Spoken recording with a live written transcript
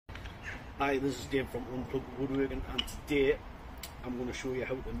Hi, this is Dave from Unplugged Woodworking, and today I'm going to show you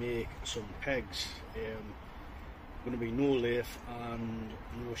how to make some pegs. Going to be no lathe and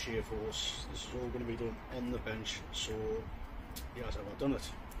no shave horse. This is all going to be done on the bench, so he has ever done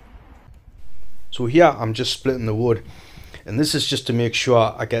it. So here I'm just splitting the wood, and this is just to make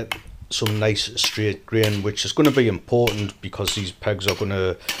sure I get some nice straight grain, which is going to be important because these pegs are going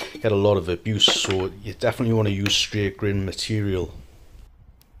to get a lot of abuse, so you definitely want to use straight grain material.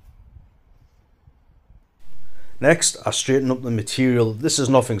 Next, I straighten up the material. This is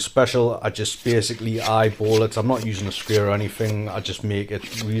nothing special, I just basically eyeball it. I'm not using a square or anything, I just make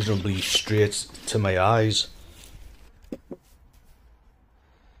it reasonably straight to my eyes.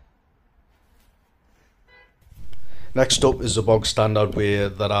 Next up is the bog standard way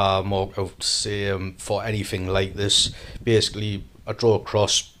that I mark out for anything like this. Basically, I draw a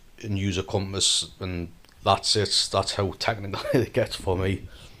cross and use a compass, and that's it. That's how technical it gets for me.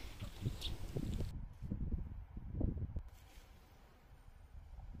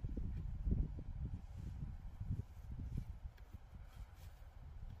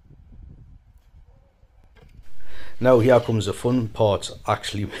 Now here comes the fun part,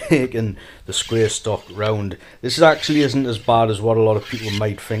 actually making the square stock round. This actually isn't as bad as what a lot of people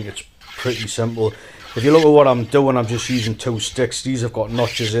might think. It's pretty simple. If you look at what I'm doing, I'm just using two sticks. These have got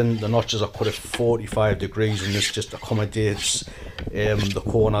notches in. The notches are cut at 45 degrees, and this just accommodates the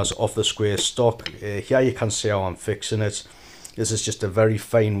corners of the square stock. Here you can see how I'm fixing it. This is just a very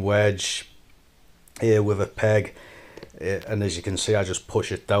fine wedge with a peg, and as you can see, I just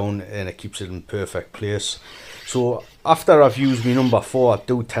push it down and it keeps it in perfect place. So after I've used my number 4, I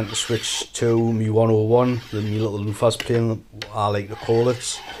do tend to switch to my 101, the my little loofah's plane, I like to call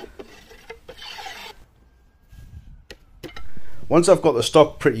it. Once I've got the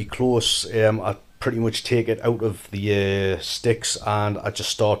stock pretty close, I pretty much take it out of the sticks and I just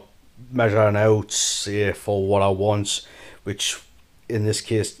start measuring out for what I want, which in this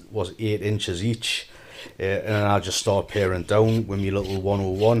case was 8 inches each, and then I just start paring down with my little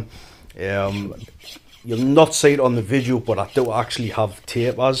 101. You'll not see it on the video, but I do actually have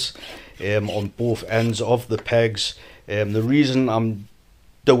tapers on both ends of the pegs. The reason I'm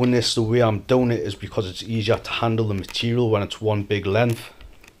doing this the way I'm doing it is because it's easier to handle the material when it's one big length.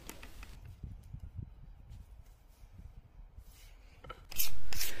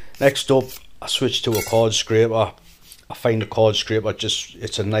 Next up, I switch to a card scraper. I find the card scraper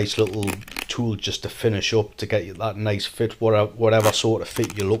it's a nice little tool just to finish up, to get you that nice fit, whatever sort of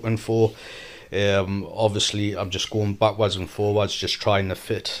fit you're looking for. Obviously I'm just going backwards and forwards, just trying to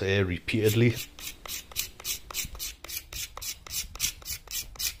fit repeatedly.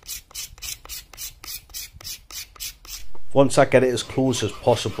 Once I get it as close as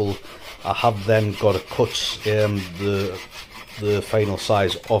possible, I have then got to cut the final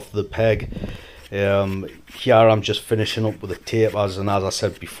size of the peg. Here I'm just finishing up with the tapers, and as I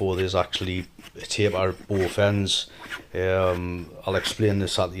said before, there's actually a taper at both ends. I'll explain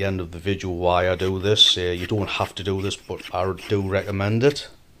this at the end of the video why I do this. You don't have to do this, but I do recommend it.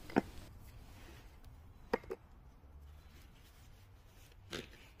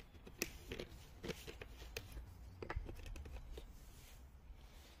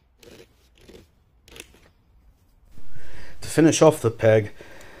 To finish off the peg,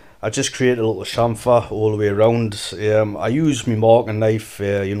 I just create a little chamfer all the way around. I use my marking knife,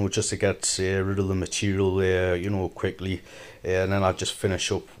 you know, just to get rid of the material, you know, quickly. And then I just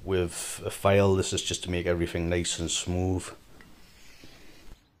finish up with a file. This is just to make everything nice and smooth.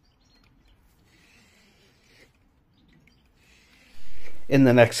 In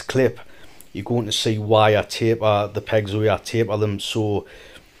the next clip, you're going to see why I taper the pegs the way I taper them. So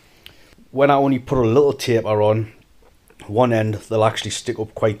when I only put a little taper on, one end they'll actually stick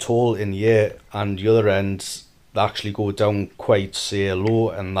up quite tall in the air, and the other end they actually go down quite low,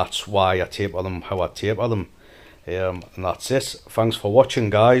 and that's why I taper them how I taper them. And that's it. Thanks for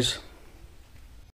watching, guys.